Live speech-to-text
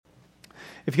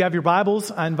If you have your Bibles,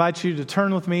 I invite you to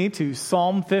turn with me to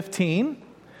Psalm 15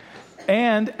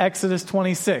 and Exodus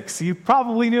 26. You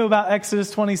probably knew about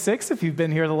Exodus 26 if you've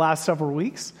been here the last several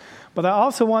weeks, but I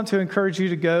also want to encourage you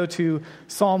to go to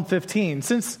Psalm 15.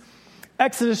 Since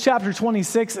Exodus chapter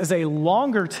 26 is a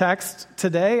longer text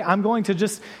today, I'm going to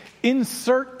just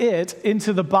insert it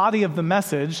into the body of the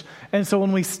message. And so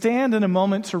when we stand in a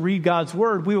moment to read God's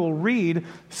word, we will read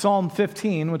Psalm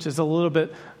 15, which is a little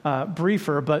bit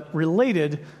briefer, but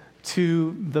related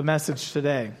to the message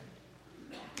today.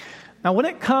 Now, when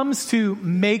it comes to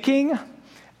making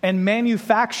and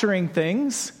manufacturing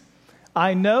things,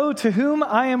 I know to whom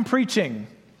I am preaching.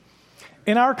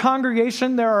 In our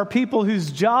congregation, there are people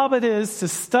whose job it is to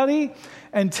study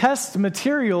and test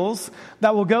materials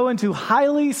that will go into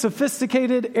highly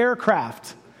sophisticated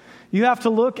aircraft. You have to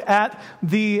look at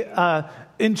the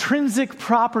intrinsic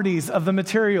properties of the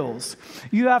materials.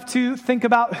 You have to think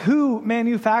about who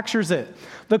manufactures it,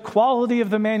 the quality of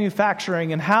the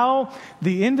manufacturing, and how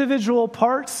the individual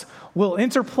parts will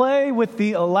interplay with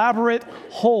the elaborate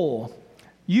whole.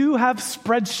 You have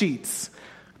spreadsheets,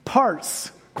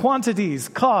 parts, quantities,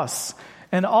 costs,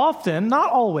 and often,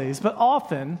 not always, but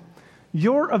often,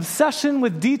 your obsession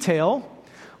with detail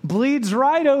bleeds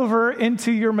right over into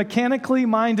your mechanically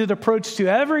minded approach to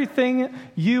everything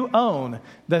you own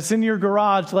that's in your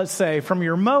garage, let's say, from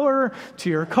your mower to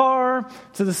your car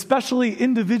to the specially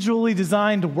individually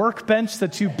designed workbench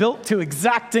that you built to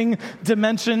exacting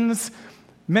dimensions.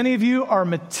 Many of you are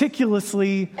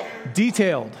meticulously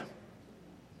detailed.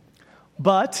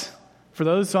 But for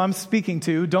those who I'm speaking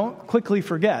to, don't quickly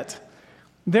forget,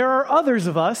 there are others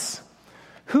of us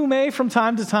who may from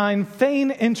time to time feign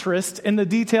interest in the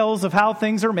details of how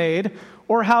things are made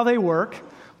or how they work,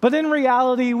 but in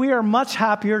reality, we are much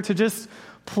happier to just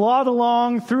plod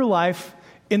along through life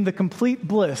in the complete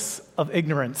bliss of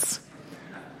ignorance.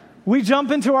 We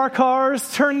jump into our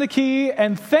cars, turn the key,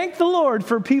 and thank the Lord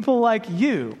for people like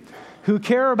you who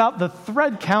care about the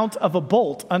thread count of a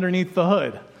bolt underneath the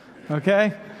hood,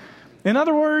 okay? In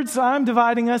other words, I'm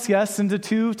dividing us, yes, into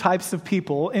two types of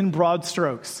people in broad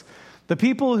strokes. The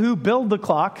people who build the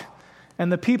clock and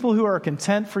the people who are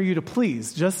content for you to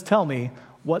please just tell me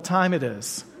what time it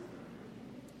is.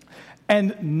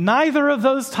 And neither of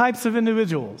those types of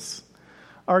individuals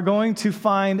are going to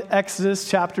find Exodus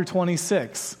chapter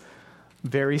 26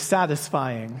 very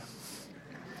satisfying.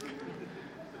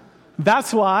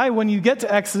 That's why when you get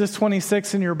to Exodus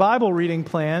 26 in your Bible reading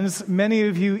plans, many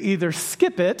of you either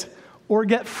skip it or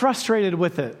get frustrated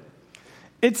with it.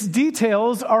 Its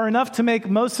details are enough to make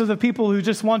most of the people who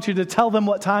just want you to tell them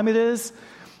what time it is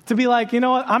to be like, you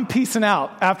know what, I'm peacing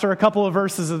out after a couple of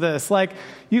verses of this. Like,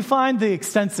 you find the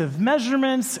extensive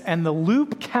measurements and the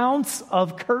loop counts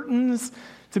of curtains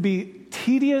to be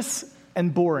tedious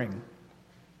and boring.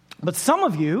 But some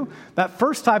of you, that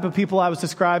first type of people I was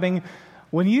describing,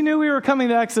 when you knew we were coming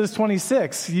to Exodus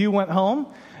 26, you went home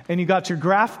and you got your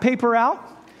graph paper out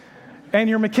and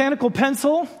your mechanical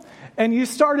pencil, and you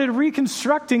started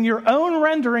reconstructing your own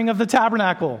rendering of the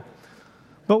tabernacle.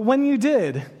 But when you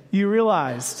did, you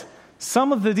realized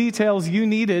some of the details you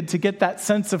needed to get that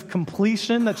sense of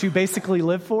completion that you basically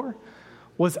live for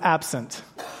was absent.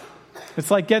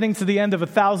 It's like getting to the end of a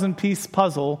 1,000-piece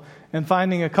puzzle and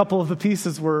finding a couple of the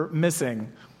pieces were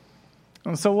missing.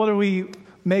 And so what do we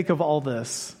make of all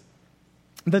this?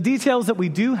 The details that we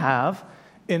do have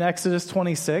in Exodus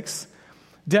 26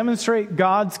 demonstrate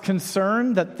God's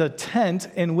concern that the tent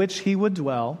in which he would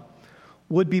dwell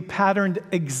would be patterned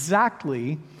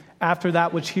exactly after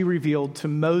that which he revealed to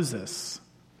Moses.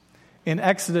 In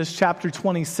Exodus chapter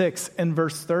 26 and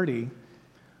verse 30,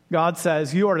 God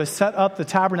says, "You are to set up the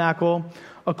tabernacle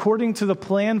according to the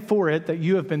plan for it that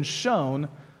you have been shown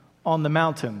on the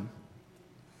mountain."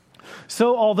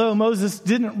 So although Moses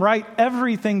didn't write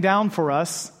everything down for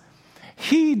us,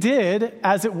 he did,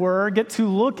 as it were, get to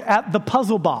look at the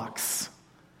puzzle box.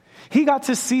 He got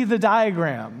to see the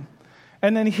diagram.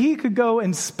 And then he could go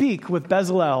and speak with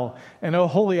Bezalel and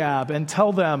Oholiab and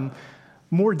tell them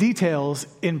more details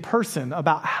in person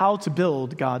about how to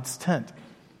build God's tent.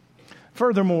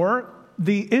 Furthermore,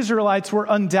 the Israelites were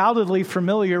undoubtedly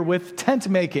familiar with tent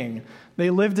making. They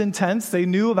lived in tents. They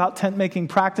knew about tent making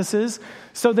practices.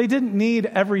 So they didn't need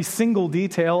every single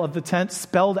detail of the tent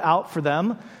spelled out for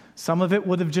them. Some of it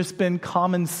would have just been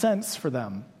common sense for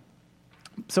them.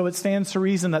 So it stands to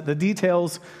reason that the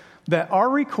details that are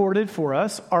recorded for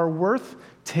us are worth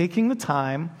taking the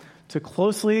time to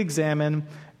closely examine,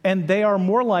 and they are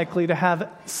more likely to have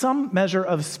some measure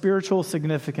of spiritual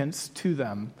significance to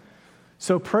them.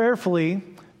 So prayerfully,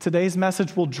 today's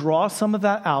message will draw some of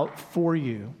that out for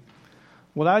you.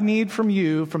 What I need from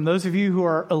you, from those of you who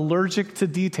are allergic to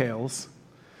details,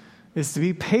 is to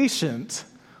be patient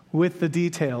with the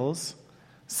details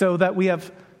so that we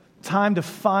have time to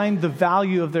find the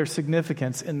value of their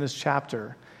significance in this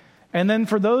chapter. And then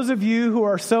for those of you who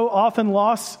are so often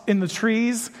lost in the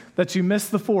trees that you miss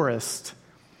the forest,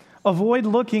 avoid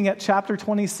looking at chapter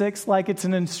 26 like it's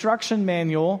an instruction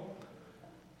manual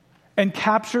and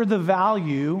capture the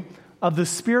value of the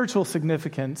spiritual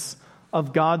significance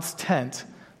of God's tent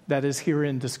that is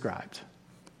herein described.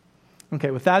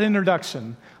 Okay, with that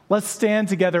introduction, let's stand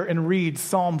together and read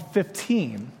Psalm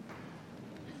 15.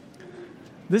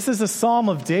 This is a psalm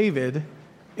of David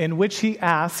in which he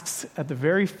asks at the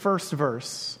very first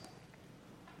verse,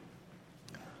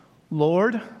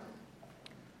 Lord,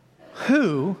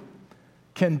 who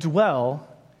can dwell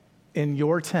in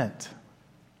your tent?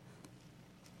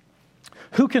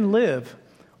 Who can live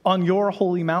on your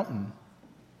holy mountain?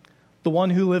 The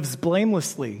one who lives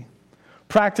blamelessly,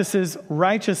 practices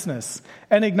righteousness,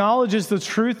 and acknowledges the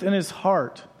truth in his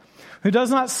heart, who does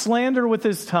not slander with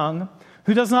his tongue,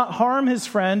 who does not harm his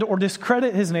friend or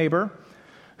discredit his neighbor,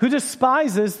 who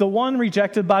despises the one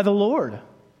rejected by the Lord,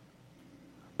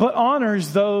 but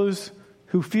honors those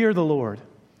who fear the Lord,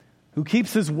 who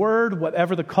keeps his word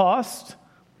whatever the cost,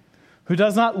 who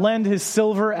does not lend his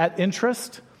silver at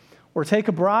interest or take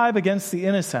a bribe against the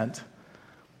innocent.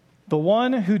 The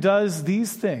one who does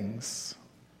these things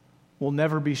will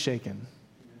never be shaken.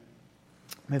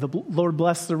 May the Lord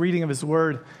bless the reading of his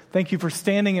word. Thank you for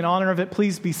standing in honor of it.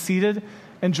 Please be seated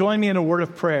and join me in a word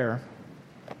of prayer.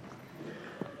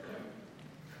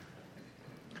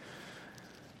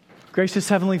 Gracious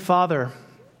Heavenly Father,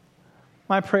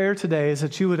 my prayer today is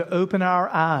that you would open our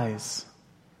eyes,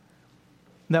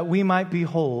 that we might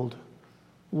behold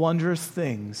wondrous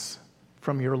things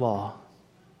from your law.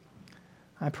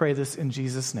 I pray this in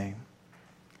Jesus' name.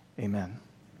 Amen.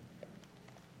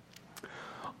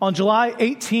 On July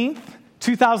 18th,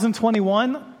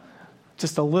 2021,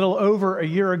 just a little over a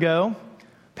year ago,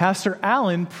 Pastor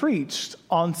Allen preached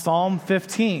on Psalm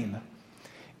 15.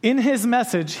 In his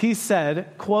message, he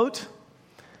said, quote,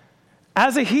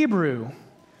 "As a Hebrew,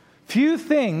 few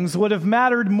things would have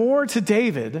mattered more to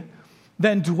David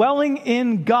than dwelling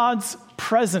in God's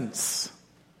presence."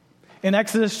 In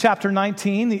Exodus chapter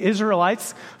 19, the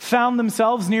Israelites found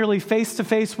themselves nearly face to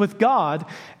face with God,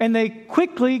 and they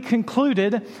quickly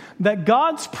concluded that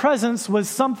God's presence was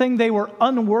something they were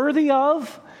unworthy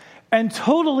of and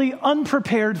totally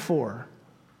unprepared for,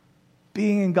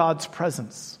 being in God's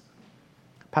presence.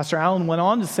 Pastor Allen went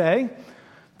on to say,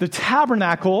 the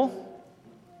tabernacle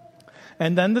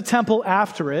and then the temple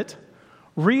after it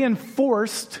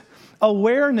reinforced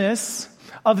awareness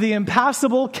of the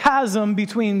impassable chasm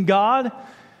between God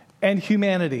and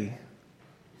humanity.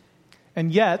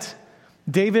 And yet,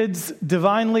 David's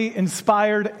divinely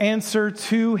inspired answer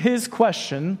to his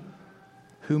question,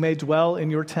 who may dwell in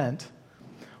your tent,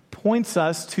 points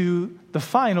us to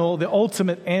the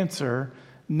ultimate answer,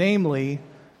 namely,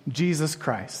 Jesus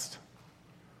Christ.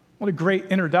 What a great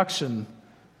introduction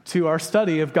to our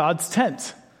study of God's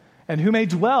tent and who may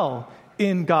dwell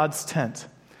in God's tent.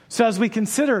 So as we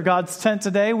consider God's tent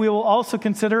today, we will also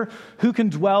consider who can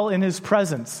dwell in his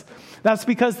presence. That's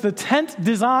because the tent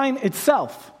design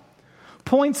itself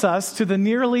points us to the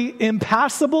nearly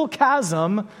impassable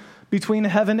chasm between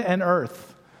heaven and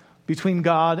earth, between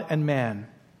God and man.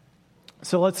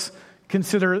 So let's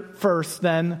consider first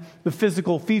then the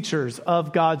physical features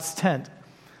of God's tent.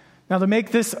 Now, to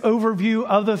make this overview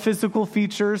of the physical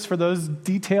features for those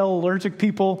detail allergic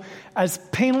people as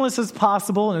painless as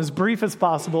possible and as brief as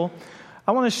possible,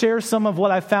 I want to share some of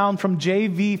what I found from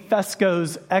J.V.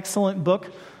 Fesko's excellent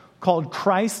book called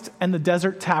Christ and the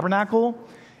Desert Tabernacle,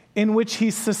 in which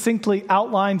he succinctly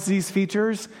outlines these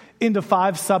features into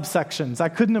 5 subsections. I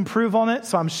couldn't improve on it,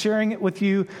 so I'm sharing it with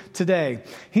you today.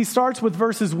 He starts with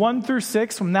verses 1 through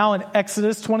 6, from now in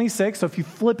Exodus 26. So if you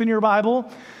flip in your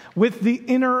Bible, with the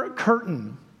inner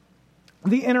curtain.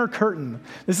 The inner curtain.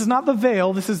 This is not the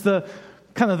veil. This is the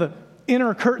kind of the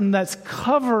inner curtain that's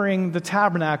covering the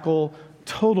tabernacle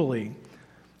totally.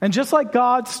 And just like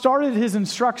God started his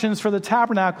instructions for the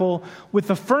tabernacle with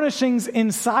the furnishings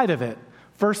inside of it,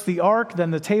 first the ark,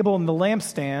 then the table and the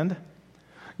lampstand,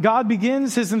 God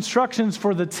begins his instructions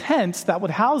for the tent that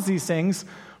would house these things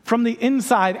from the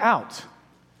inside out.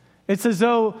 It's as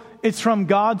though it's from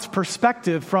God's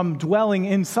perspective, from dwelling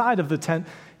inside of the tent.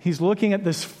 He's looking at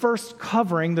this first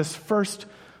covering, this first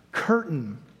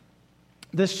curtain.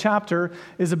 This chapter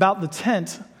is about the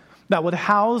tent that would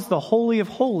house the Holy of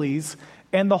Holies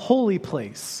and the holy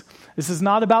place. This is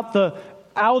not about the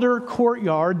outer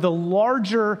courtyard, the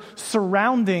larger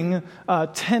surrounding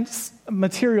tent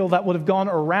material that would have gone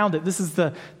around it. This is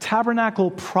the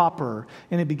tabernacle proper,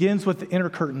 and it begins with the inner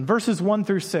curtain. Verses 1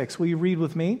 through 6, will you read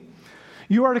with me?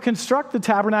 You are to construct the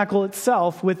tabernacle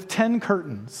itself with 10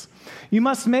 curtains. You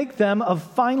must make them of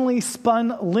finely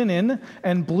spun linen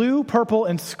and blue, purple,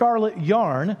 and scarlet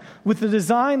yarn with the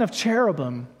design of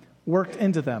cherubim worked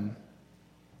into them.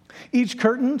 Each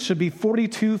curtain should be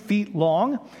 42 feet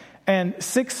long and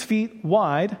 6 feet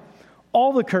wide.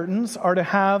 All the curtains are to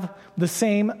have the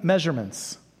same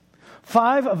measurements.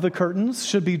 5 of the curtains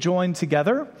should be joined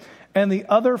together, and the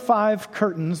other 5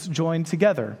 curtains joined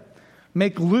together.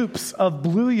 Make loops of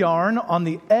blue yarn on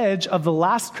the edge of the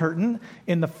last curtain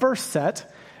in the first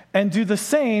set, and do the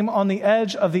same on the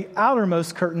edge of the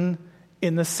outermost curtain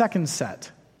in the second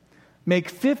set. Make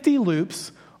 50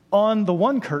 loops on the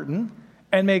one curtain,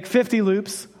 and make 50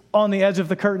 loops on the edge of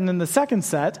the curtain in the second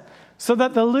set, so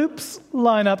that the loops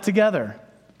line up together.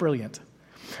 Brilliant.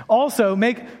 Also,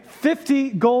 make 50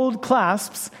 gold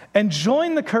clasps and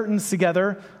join the curtains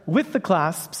together with the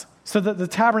clasps so that the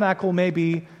tabernacle may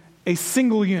be a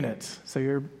single unit. So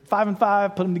you're 5 and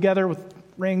 5, put them together with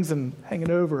rings and hang it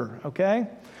over, okay?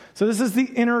 So this is the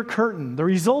inner curtain. The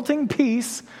resulting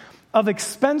piece of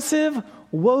expensive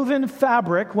woven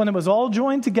fabric, when it was all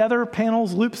joined together,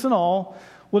 panels, loops, and all,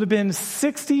 would have been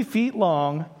 60 feet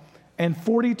long and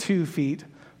 42 feet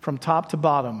from top to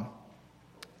bottom.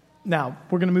 Now,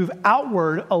 we're going to move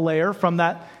outward a layer from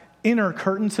that inner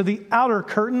curtain to the outer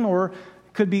curtain, or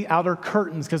could be outer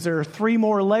curtains, because there are 3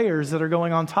 more layers that are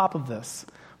going on top of this.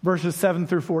 Verses 7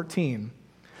 through 14.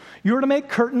 You are to make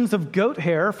curtains of goat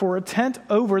hair for a tent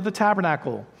over the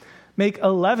tabernacle. Make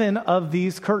 11 of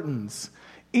these curtains.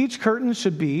 Each curtain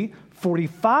should be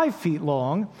 45 feet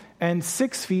long and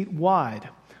 6 feet wide.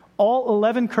 All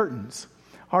 11 curtains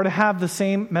are to have the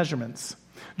same measurements.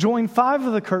 Join 5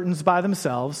 of the curtains by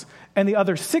themselves and the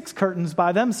other 6 curtains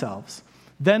by themselves.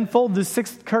 Then fold the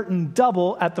 6th curtain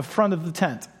double at the front of the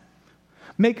tent.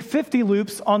 Make 50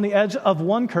 loops on the edge of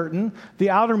one curtain, the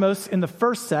outermost in the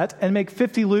first set, and make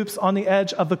 50 loops on the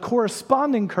edge of the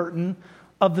corresponding curtain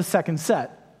of the second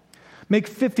set. Make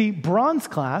 50 bronze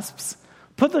clasps,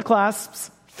 put the clasps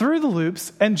through the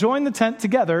loops, and join the tent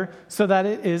together so that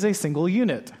it is a single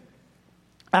unit.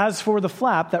 As for the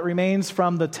flap that remains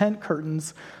from the tent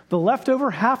curtains, the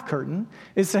leftover half curtain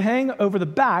is to hang over the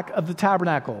back of the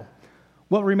tabernacle.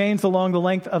 What remains along the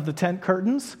length of the tent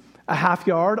curtains, a half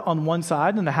yard on one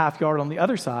side and a half yard on the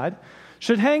other side,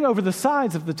 should hang over the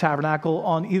sides of the tabernacle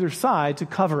on either side to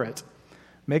cover it.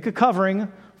 Make a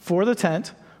covering for the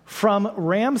tent from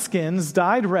ram skins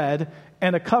dyed red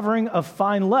and a covering of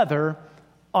fine leather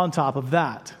on top of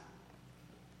that.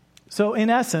 So in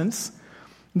essence,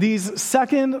 these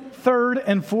second, third,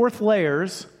 and fourth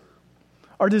layers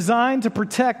are designed to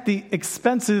protect the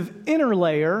expensive inner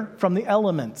layer from the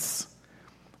elements,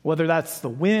 whether that's the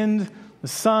wind, the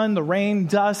sun, the rain,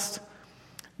 dust.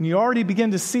 And you already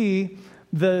begin to see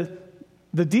the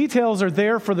details are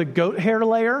there for the goat hair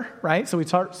layer, right? So we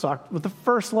talked with the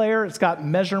first layer. It's got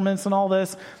measurements and all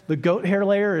this. The goat hair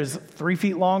layer is 3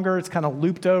 feet longer. It's kind of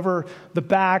looped over the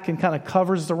back and kind of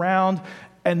covers around.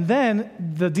 And then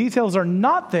the details are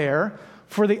not there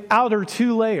for the outer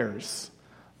 2 layers.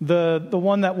 The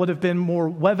one that would have been more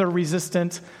weather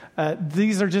resistant.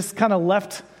 These are just kind of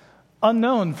left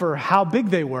unknown for how big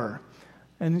they were.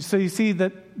 And so you see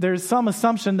that there's some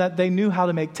assumption that they knew how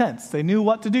to make tents. They knew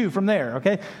what to do from there,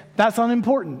 okay? That's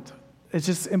unimportant. It's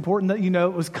just important that you know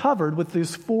it was covered with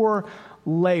these 4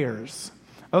 layers.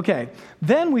 Okay,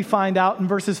 then we find out in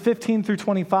verses 15 through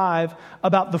 25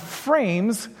 about the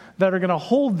frames that are going to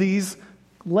hold these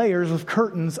layers of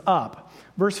curtains up.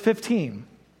 Verse 15.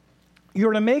 You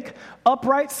are to make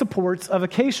upright supports of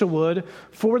acacia wood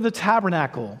for the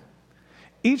tabernacle.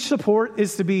 Each support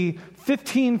is to be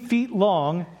 15 feet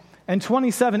long and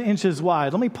 27 inches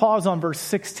wide. Let me pause on verse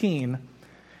 16.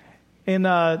 In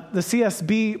the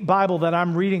CSB Bible that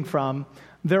I'm reading from,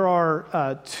 there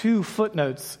are 2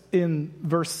 footnotes in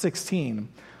verse 16.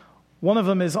 One of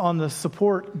them is on the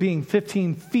support being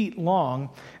 15 feet long,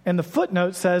 and the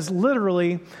footnote says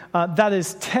literally that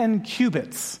is 10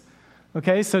 cubits.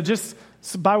 Okay, so just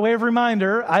by way of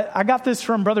reminder, I got this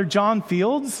from Brother John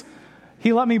Fields.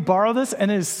 He let me borrow this,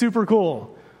 and it is super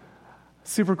cool.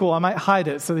 Super cool. I might hide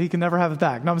it so that he can never have it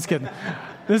back. No, I'm just kidding.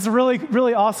 This is a really,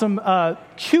 really awesome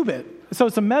cubit. So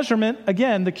it's a measurement.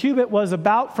 Again, the cubit was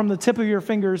about from the tip of your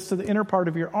fingers to the inner part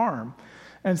of your arm.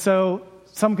 And so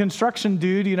some construction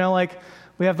dude, like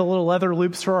we have the little leather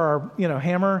loops for our,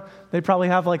 hammer. They probably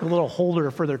have like a little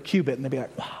holder for their cubit, and they'd be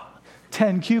like, wow,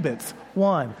 10 cubits.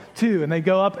 1, 2, and they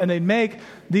go up and they make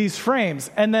these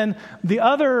frames. And then the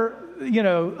other,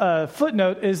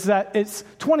 footnote is that it's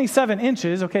 27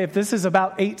 inches. Okay, if this is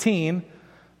about 18,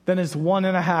 then it's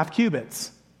 1.5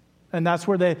 cubits. And that's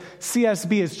where the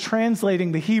CSB is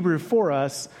translating the Hebrew for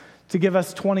us to give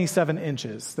us 27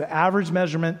 inches. The average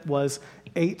measurement was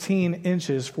 18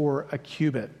 inches for a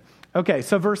cubit. Okay,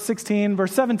 so verse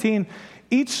 17,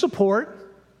 each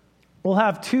support will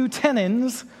have 2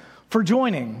 tenons for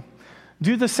joining.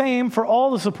 Do the same for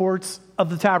all the supports of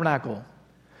the tabernacle.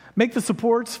 Make the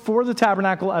supports for the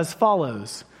tabernacle as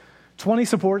follows: 20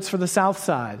 supports for the south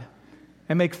side,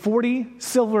 and make 40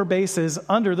 silver bases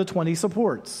under the 20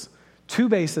 supports. 2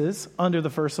 bases under the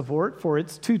first support for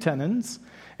its 2 tenons,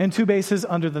 and 2 bases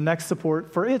under the next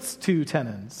support for its 2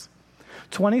 tenons.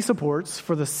 20 supports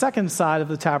for the second side of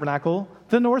the tabernacle,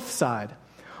 the north side,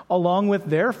 along with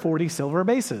their 40 silver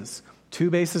bases. 2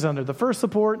 bases under the first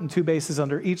support and 2 bases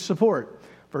under each support.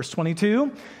 Verse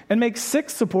 22, and make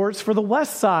 6 supports for the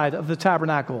west side of the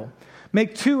tabernacle.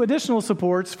 Make 2 additional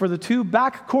supports for the 2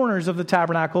 back corners of the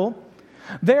tabernacle.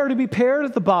 They are to be paired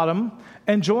at the bottom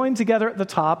and joined together at the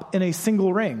top in a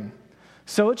single ring.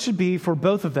 So it should be for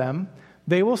both of them.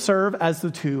 They will serve as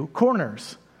the 2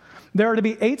 corners. There are to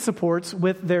be 8 supports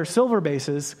with their silver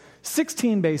bases,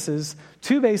 16 bases,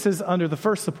 2 bases under the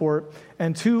first support,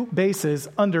 and 2 bases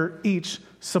under each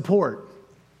support.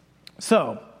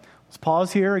 So, let's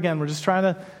pause here. Again, we're just trying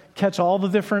to catch all the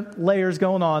different layers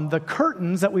going on. The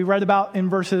curtains that we read about in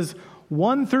verses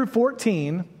 1 through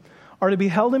 14 are to be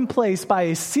held in place by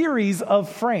a series of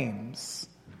frames.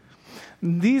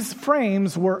 These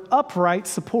frames were upright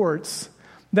supports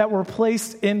that were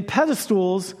placed in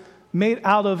pedestals made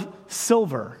out of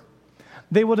silver.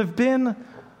 They would have been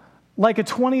like a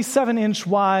 27-inch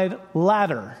wide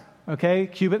ladder, okay,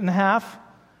 1.5 cubits.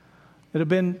 It would have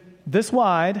been this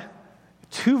wide,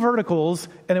 2 verticals,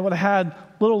 and it would have had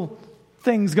little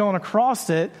things going across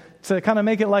it to kind of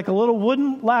make it like a little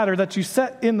wooden ladder that you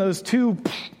set in those 2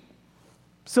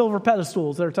 silver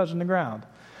pedestals that are touching the ground.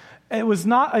 It was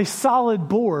not a solid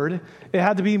board. It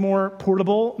had to be more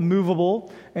portable,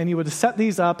 movable, and you would set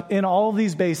these up in all of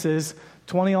these bases,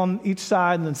 20 on each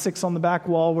side and then 6 on the back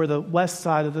wall where the west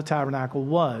side of the tabernacle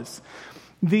was.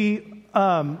 The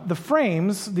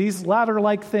frames, these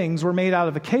ladder-like things, were made out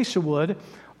of acacia wood,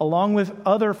 along with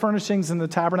other furnishings in the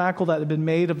tabernacle that had been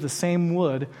made of the same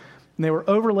wood, and they were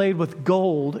overlaid with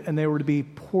gold, and they were to be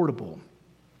portable.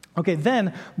 Okay,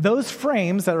 then those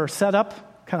frames that are set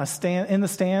up kind of stand in the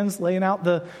stands, laying out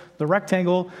the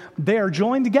rectangle, they are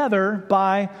joined together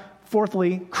by,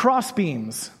 fourthly, cross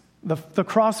beams. The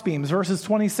cross beams, verses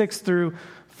 26 through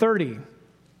 30.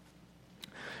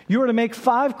 You are to make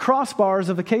 5 crossbars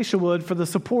of acacia wood for the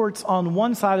supports on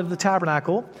one side of the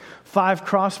tabernacle, 5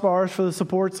 crossbars for the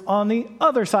supports on the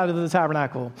other side of the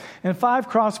tabernacle, and 5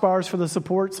 crossbars for the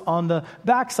supports on the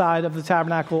back side of the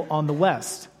tabernacle on the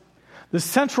west. The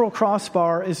central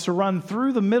crossbar is to run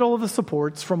through the middle of the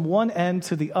supports from one end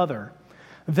to the other.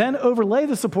 Then overlay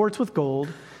the supports with gold.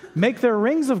 Make their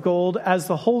rings of gold as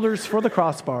the holders for the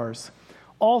crossbars.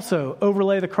 Also,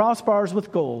 overlay the crossbars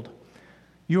with gold.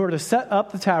 You are to set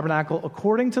up the tabernacle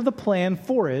according to the plan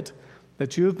for it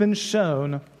that you have been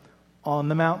shown on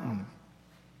the mountain.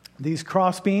 These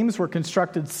crossbeams were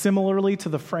constructed similarly to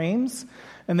the frames,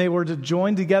 and they were to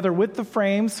join together with the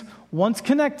frames. Once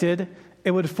connected,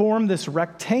 it would form this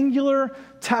rectangular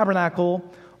tabernacle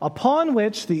upon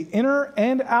which the inner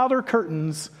and outer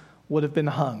curtains would have been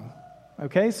hung.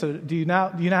 Okay, so do you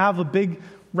now have a big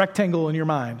rectangle in your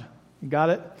mind? You got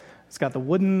it? It's got the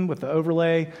wooden with the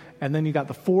overlay, and then you got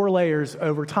the 4 layers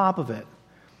over top of it.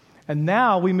 And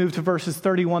now we move to verses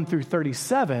 31 through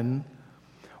 37,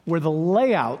 where the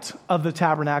layout of the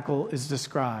tabernacle is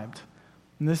described.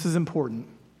 And this is important.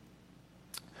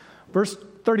 Verse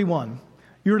 31.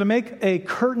 You are to make a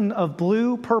curtain of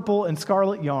blue, purple, and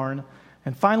scarlet yarn,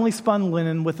 and finely spun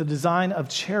linen with a design of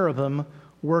cherubim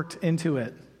worked into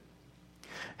it.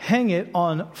 Hang it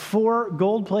on 4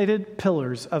 gold-plated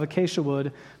pillars of acacia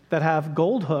wood that have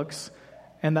gold hooks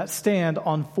and that stand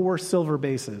on 4 silver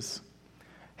bases.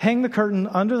 Hang the curtain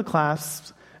under the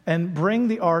clasps and bring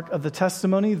the ark of the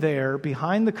testimony there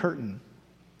behind the curtain.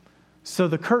 So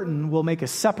the curtain will make a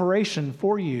separation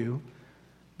for you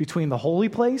between the holy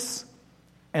place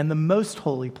and the most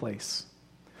holy place.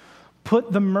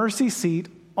 Put the mercy seat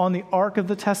on the ark of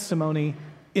the testimony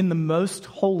in the most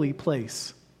holy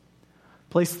place.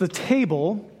 Place the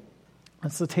table,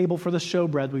 that's the table for the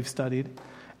showbread we've studied,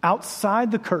 outside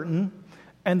the curtain,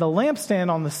 and the lampstand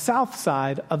on the south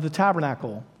side of the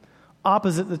tabernacle,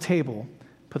 opposite the table.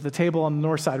 Put the table on the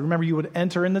north side. Remember, you would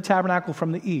enter in the tabernacle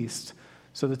from the east.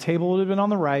 So the table would have been on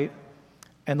the right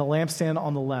and the lampstand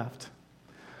on the left.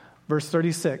 Verse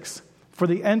 36, for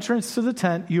the entrance to the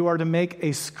tent, you are to make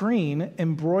a screen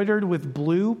embroidered with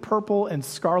blue, purple, and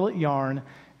scarlet yarn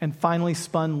and finely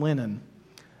spun linen.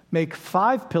 Make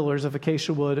 5 pillars of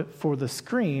acacia wood for the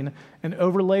screen and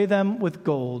overlay them with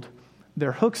gold.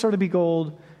 Their hooks are to be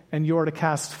gold, and you are to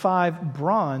cast 5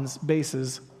 bronze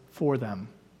bases for them.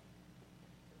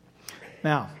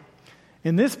 Now,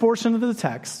 in this portion of the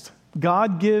text,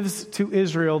 God gives to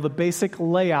Israel the basic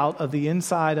layout of the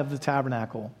inside of the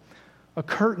tabernacle. A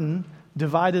curtain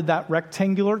divided that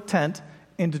rectangular tent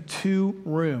into 2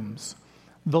 rooms.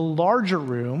 The larger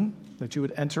room that you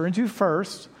would enter into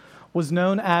first was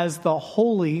known as the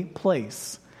holy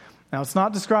place. Now, it's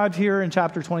not described here in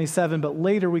chapter 27, but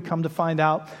later we come to find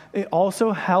out it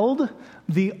also held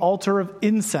the altar of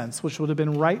incense, which would have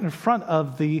been right in front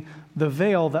of the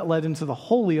veil that led into the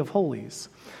Holy of Holies.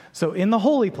 So in the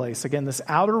holy place, again, this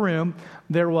outer room,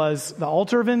 there was the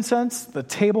altar of incense, the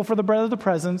table for the bread of the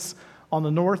presence on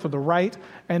the north or the right,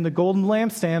 and the golden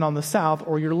lampstand on the south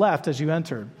or your left as you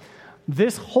entered.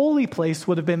 This holy place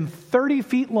would have been 30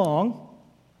 feet long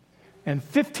and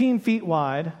 15 feet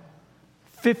wide,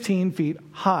 15 feet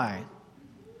high.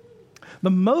 The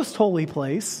most holy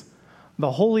place,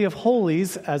 the Holy of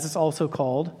Holies, as it's also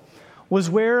called, was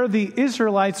where the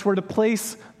Israelites were to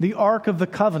place the Ark of the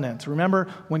Covenant. Remember,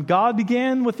 when God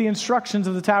began with the instructions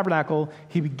of the tabernacle,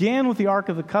 he began with the Ark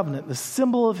of the Covenant, the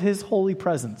symbol of his holy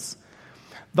presence.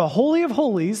 The Holy of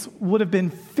Holies would have been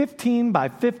 15 by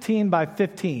 15 by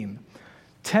 15,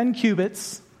 10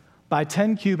 cubits by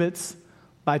 10 cubits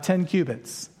by 10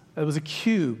 cubits. It was a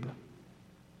cube.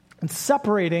 And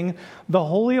separating the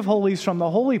Holy of Holies from the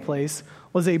holy place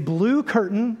was a blue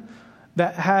curtain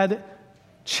that had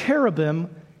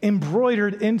cherubim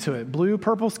embroidered into it. Blue,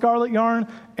 purple, scarlet yarn,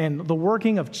 and the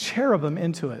working of cherubim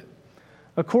into it.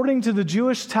 According to the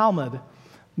Jewish Talmud,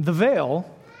 the veil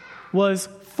was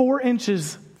 4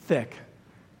 inches thick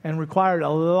and required a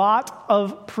lot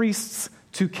of priests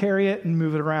to carry it and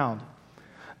move it around.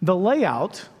 The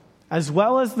layout, as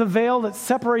well as the veil that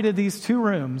separated these 2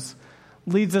 rooms,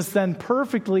 leads us then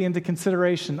perfectly into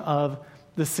consideration of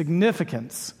the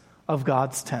significance of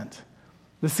God's tent.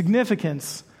 The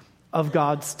significance of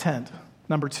God's tent.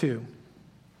 Number 2.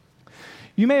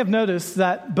 You may have noticed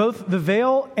that both the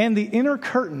veil and the inner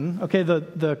curtain, okay,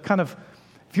 the kind of,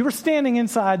 if you were standing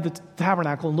inside the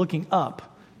tabernacle and looking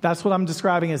up, that's what I'm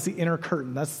describing as the inner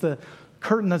curtain. That's the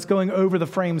curtain that's going over the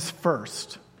frames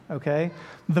first, okay?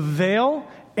 The veil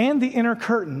and the inner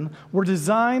curtain were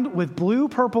designed with blue,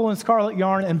 purple, and scarlet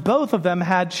yarn, and both of them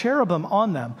had cherubim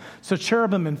on them. So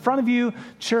cherubim in front of you,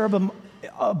 cherubim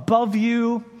above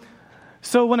you.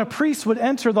 So when a priest would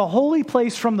enter the holy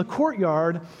place from the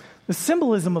courtyard, the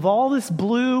symbolism of all this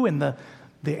blue and the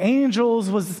angels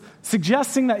was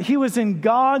suggesting that he was in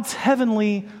God's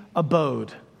heavenly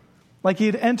abode, like he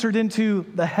had entered into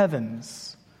the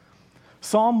heavens.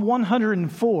 Psalm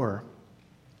 104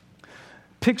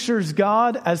 pictures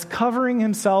God as covering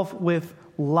himself with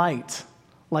light,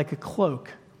 like a cloak.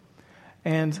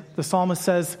 And the psalmist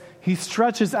says, he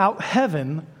stretches out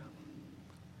heaven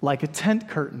like a tent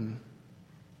curtain.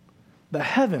 The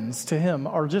heavens to him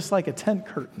are just like a tent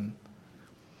curtain.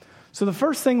 So the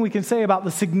first thing we can say about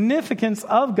the significance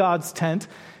of God's tent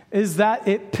is that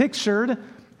it pictured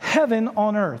heaven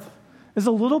on earth. It's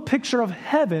a little picture of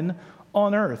heaven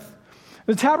on earth.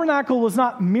 The tabernacle was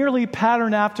not merely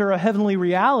patterned after a heavenly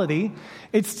reality.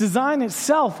 Its design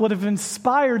itself would have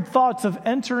inspired thoughts of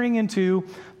entering into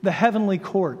the heavenly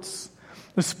courts.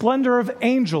 The splendor of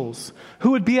angels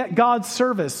who would be at God's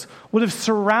service would have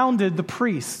surrounded the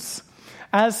priests.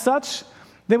 As such,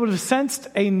 they would have sensed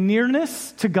a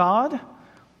nearness to God.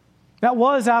 That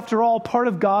was, after all, part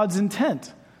of God's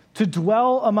intent, to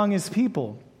dwell among his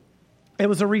people. It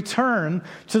was a return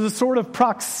to the sort of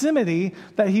proximity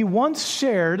that he once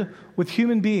shared with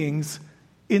human beings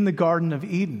in the Garden of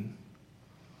Eden.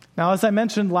 Now, as I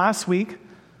mentioned last week,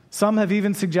 some have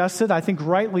even suggested, I think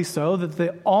rightly so, that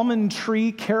the almond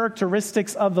tree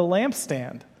characteristics of the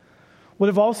lampstand would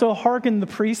have also hearkened the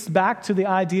priests back to the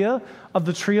idea of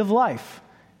the tree of life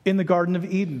in the Garden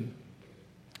of Eden.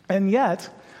 And yet,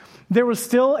 there was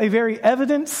still a very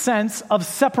evident sense of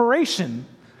separation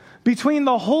between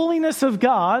the holiness of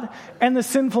God and the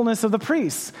sinfulness of the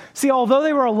priests. See, although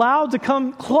they were allowed to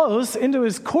come close into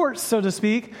his courts, so to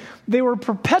speak, they were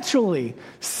perpetually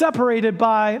separated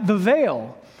by the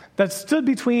veil that stood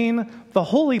between the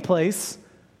holy place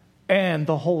and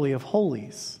the Holy of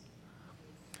Holies.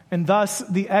 And thus,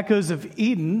 the echoes of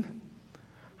Eden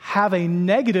have a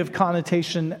negative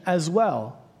connotation as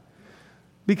well,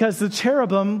 because the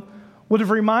cherubim would have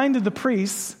reminded the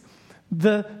priests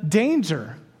the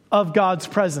danger of God's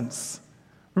presence.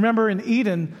 Remember in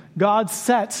Eden, God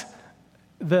set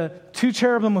the two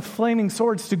cherubim with flaming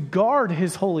swords to guard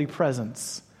his holy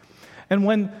presence. And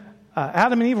when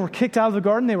Adam and Eve were kicked out of the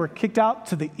garden, they were kicked out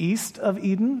to the east of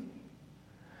Eden.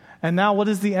 And now what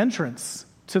is the entrance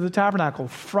to the tabernacle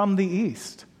from the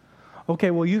east?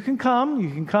 Okay, well, you can come,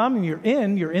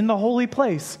 and you're in the holy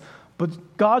place.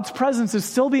 But God's presence is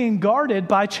still being guarded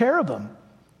by cherubim,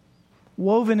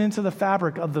 woven into the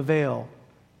fabric of the veil.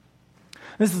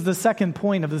 This is the second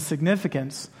point of the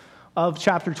significance of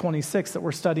chapter 26 that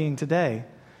we're studying today.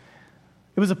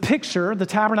 It was a picture, the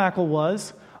tabernacle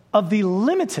was, of the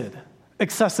limited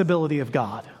accessibility of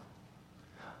God.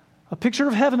 A picture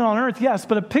of heaven on earth, yes,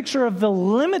 but a picture of the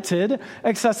limited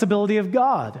accessibility of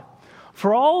God.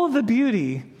 For all of the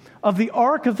beauty of the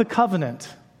Ark of the Covenant,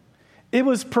 it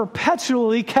was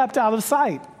perpetually kept out of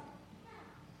sight.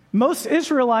 Most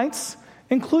Israelites,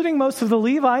 including most of the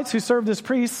Levites who served as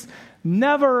priests,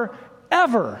 never,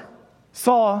 ever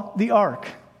saw the ark.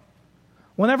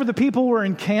 Whenever the people were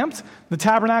encamped, the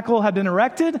tabernacle had been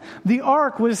erected, the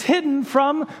ark was hidden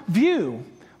from view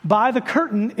by the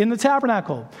curtain in the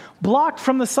tabernacle, blocked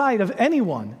from the sight of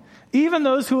anyone, even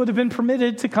those who would have been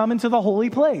permitted to come into the holy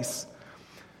place.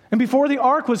 And before the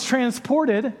ark was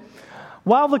transported,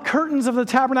 while the curtains of the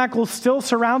tabernacle still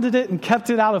surrounded it and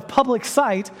kept it out of public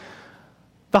sight,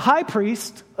 the high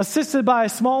priest, assisted by a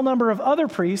small number of other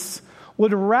priests,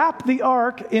 would wrap the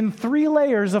ark in 3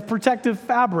 layers of protective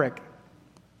fabric.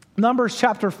 Numbers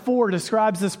chapter 4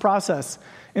 describes this process.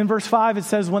 In verse 5 it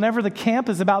says, whenever the camp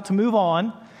is about to move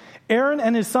on, Aaron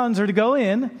and his sons are to go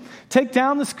in, take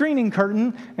down the screening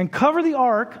curtain, and cover the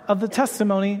ark of the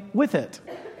testimony with it.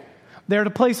 They are to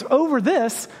place over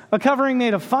this a covering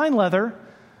made of fine leather,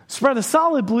 spread a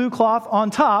solid blue cloth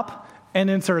on top, and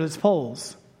insert its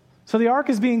poles. So the ark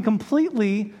is being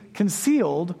completely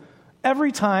concealed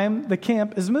every time the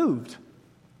camp is moved.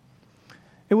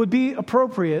 It would be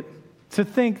appropriate to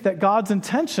think that God's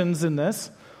intentions in this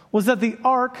was that the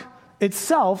ark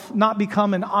itself not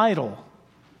become an idol,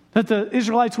 that the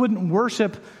Israelites wouldn't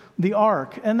worship the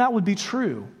ark, and that would be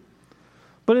true.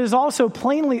 But it is also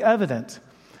plainly evident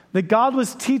that God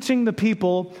was teaching the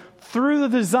people through the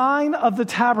design of the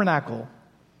tabernacle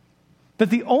that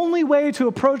the only way to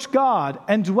approach God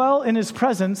and dwell in his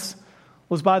presence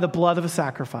was by the blood of a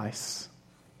sacrifice.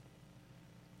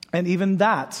 And even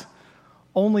that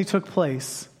only took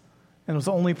place and was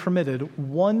only permitted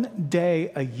 1 day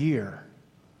a year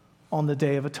on the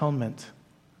Day of Atonement.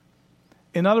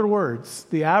 In other words,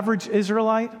 the average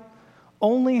Israelite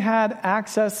only had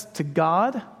access to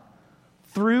God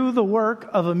through the work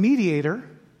of a mediator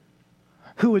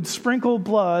who would sprinkle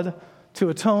blood to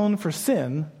atone for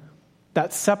sin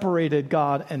that separated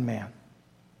God and man.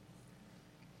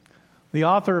 The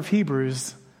author of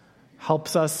Hebrews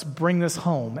helps us bring this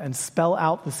home and spell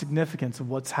out the significance of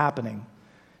what's happening.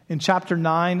 In chapter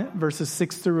 9, verses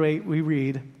 6 through 8, we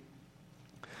read,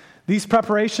 these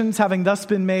preparations having thus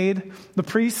been made, the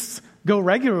priests go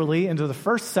regularly into the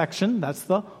first section, that's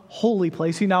the holy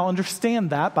place. You now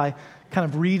understand that by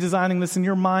kind of redesigning this in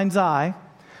your mind's eye.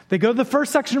 They go to the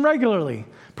first section regularly,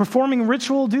 performing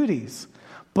ritual duties.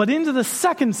 But into the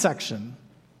second section,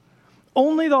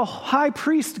 only the high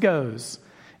priest goes,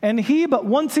 and he but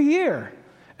once a year,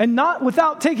 and not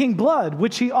without taking blood,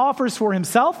 which he offers for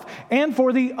himself and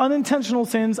for the unintentional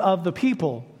sins of the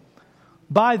people.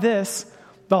 By this,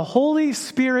 the Holy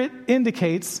Spirit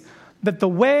indicates that the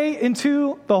way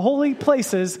into the holy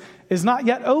places is not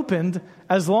yet opened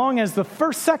as long as the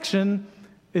first section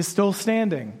is still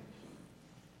standing.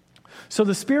 So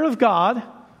the Spirit of God,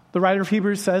 the writer of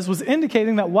Hebrews says, was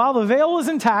indicating that while the veil was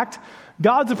intact,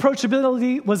 God's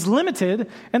approachability was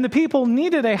limited, and the people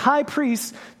needed a high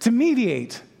priest to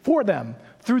mediate for them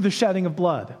through the shedding of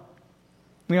blood.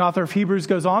 The author of Hebrews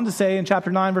goes on to say in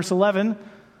chapter 9, verse 11,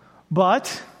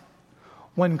 but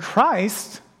when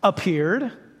Christ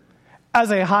appeared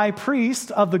as a high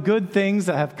priest of the good things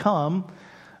that have come,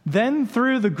 then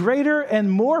through the greater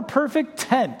and more perfect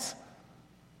tent,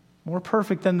 more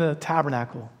perfect than the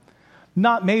tabernacle,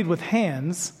 not made with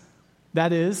hands,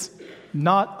 that is,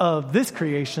 not of this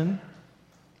creation,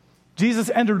 Jesus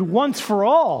entered once for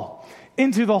all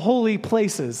into the holy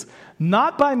places,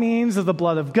 not by means of the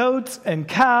blood of goats and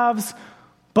calves,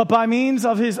 but by means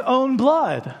of his own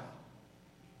blood,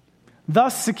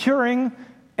 thus securing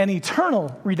an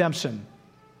eternal redemption.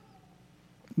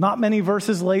 Not many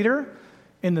verses later,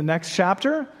 in the next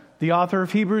chapter, the author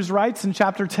of Hebrews writes in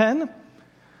chapter 10,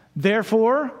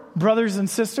 therefore, brothers and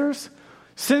sisters,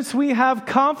 since we have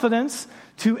confidence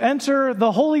to enter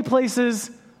the holy places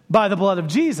by the blood of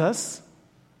Jesus,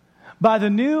 by the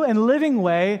new and living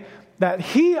way that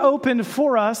he opened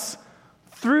for us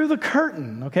through the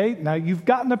curtain. Okay, now you've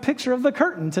gotten a picture of the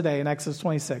curtain today in Exodus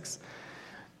 26.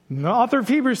 The author of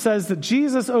Hebrews says that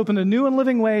Jesus opened a new and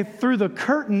living way through the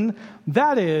curtain,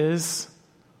 that is,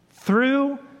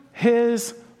 through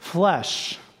his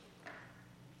flesh.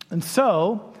 And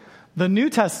so, the New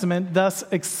Testament thus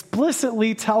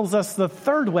explicitly tells us the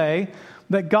third way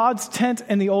that God's tent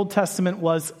in the Old Testament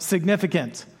was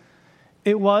significant.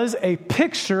 It was a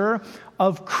picture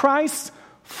of Christ's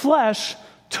flesh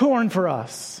torn for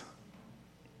us.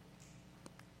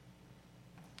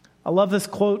 I love this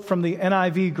quote from the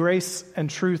NIV Grace and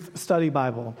Truth Study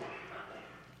Bible.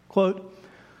 Quote,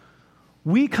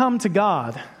 "We come to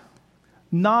God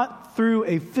not through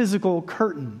a physical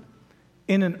curtain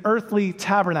in an earthly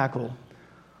tabernacle,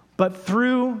 but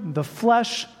through the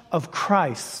flesh of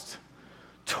Christ,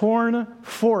 torn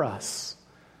for us,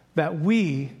 that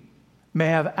we may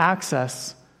have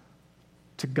access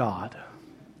to God."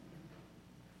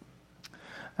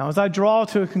 Now, as I draw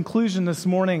to a conclusion this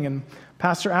morning, and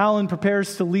Pastor Allen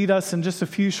prepares to lead us in just a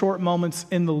few short moments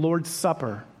in the Lord's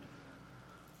Supper,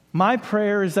 my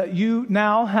prayer is that you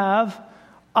now have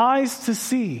eyes to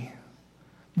see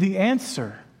the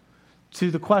answer to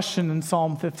the question in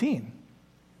Psalm 15.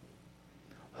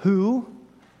 Who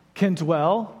can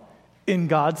dwell in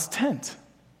God's tent?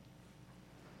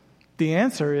 The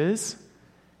answer is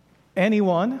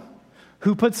anyone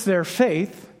who puts their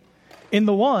faith in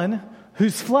the one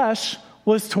whose flesh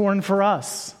was torn for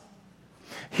us.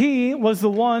 He was the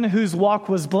one whose walk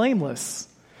was blameless.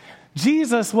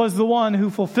 Jesus was the one who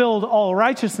fulfilled all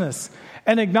righteousness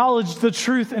and acknowledged the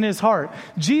truth in his heart.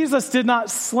 Jesus did not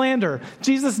slander.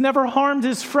 Jesus never harmed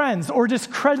his friends or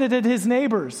discredited his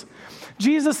neighbors.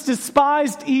 Jesus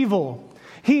despised evil.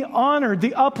 He honored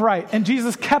the upright, and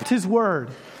Jesus kept his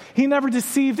word. He never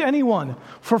deceived anyone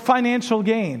for financial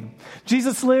gain.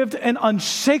 Jesus lived an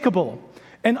unshakable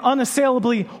and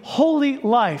unassailably holy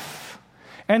life.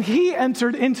 And he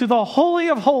entered into the Holy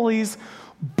of Holies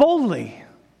boldly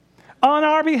on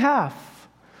our behalf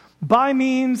by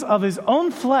means of his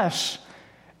own flesh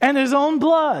and his own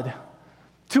blood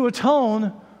to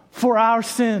atone for our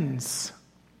sins.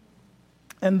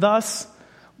 And thus,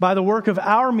 by the work of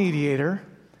our mediator,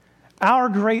 our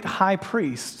great high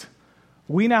priest,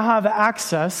 we now have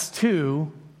access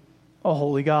to a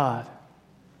holy God.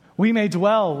 We may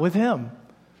dwell with him.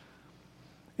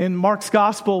 In Mark's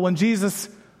gospel, when Jesus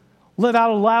let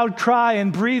out a loud cry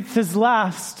and breathed his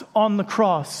last on the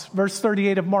cross, verse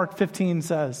 38 of Mark 15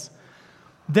 says,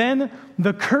 "Then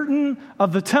the curtain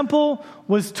of the temple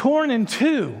was torn in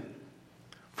two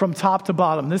from top to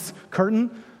bottom." This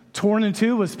curtain, torn in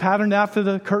two, was patterned after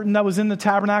the curtain that was in the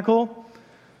tabernacle.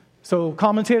 So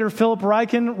commentator Philip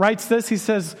Ryken writes this. He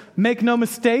says, "Make no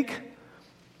mistake,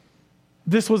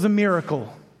 this was a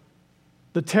miracle.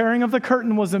 The tearing of the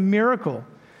curtain was a miracle.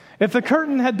 If the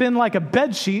curtain had been like a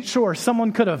bed sheet, sure,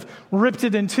 someone could have ripped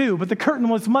it in two, but the curtain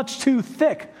was much too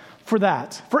thick for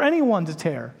that, for anyone to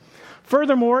tear.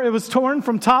 Furthermore, it was torn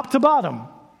from top to bottom."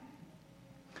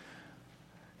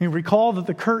 You recall that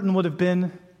the curtain would have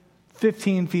been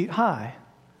 15 feet high,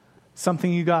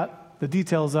 something you got the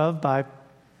details of by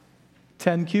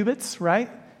 10 cubits, right?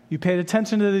 You paid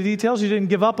attention to the details. You didn't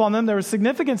give up on them. There was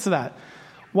significance to that.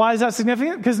 Why is that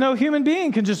significant? Because no human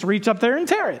being can just reach up there and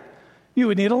tear it. You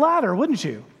would need a ladder, wouldn't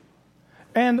you?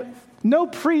 And no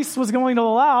priest was going to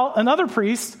allow another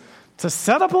priest to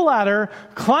set up a ladder,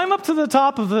 climb up to the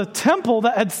top of the temple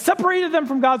that had separated them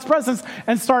from God's presence,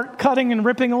 and start cutting and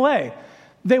ripping away.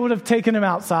 They would have taken him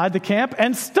outside the camp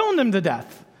and stoned him to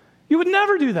death. You would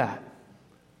never do that.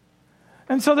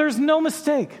 And so there's no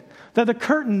mistake that the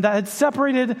curtain that had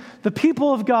separated the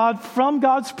people of God from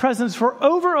God's presence for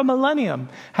over a millennium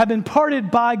had been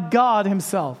parted by God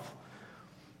himself.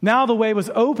 Now the way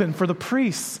was open for the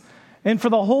priests and for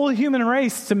the whole human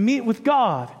race to meet with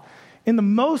God in the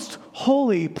most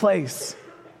holy place.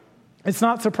 It's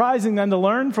not surprising then to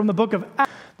learn from the book of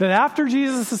Acts that after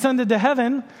Jesus ascended to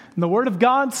heaven and the word of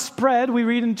God spread, we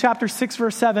read in chapter 6,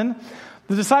 verse 7,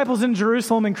 the disciples in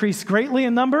Jerusalem increased greatly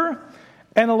in number,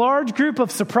 and a large group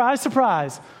of, surprise,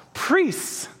 surprise,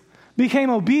 priests became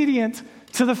obedient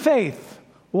to the faith.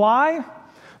 Why?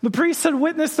 The priests had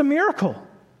witnessed a miracle,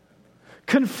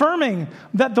 confirming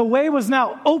that the way was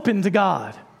now open to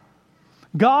God.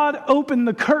 God opened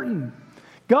the curtain.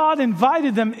 God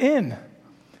invited them in.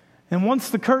 And once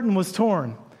the curtain was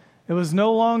torn, it was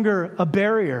no longer a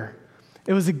barrier.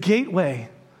 It was a gateway,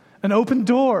 an open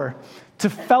door to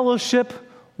fellowship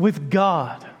with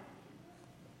God.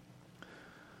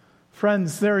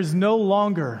 Friends, there is no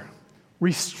longer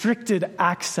restricted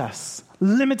access,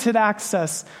 limited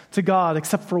access to God,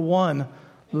 except for one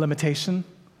limitation,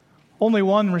 only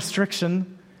one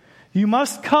restriction. You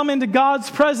must come into God's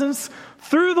presence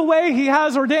through the way he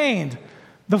has ordained,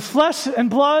 the flesh and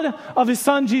blood of his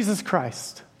Son, Jesus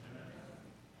Christ.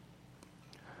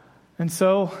 And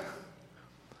so,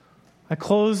 I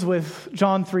close with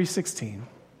John 3:16.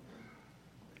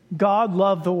 God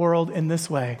loved the world in this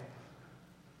way,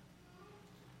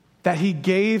 that he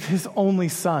gave his only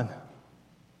Son,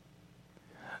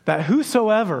 that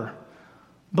whosoever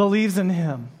believes in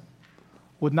him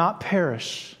would not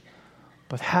perish,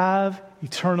 but have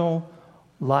eternal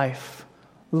life.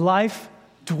 Life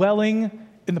dwelling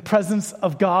in the presence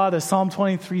of God, as Psalm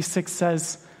 23:6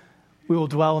 says, we will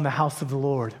dwell in the house of the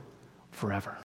Lord forever.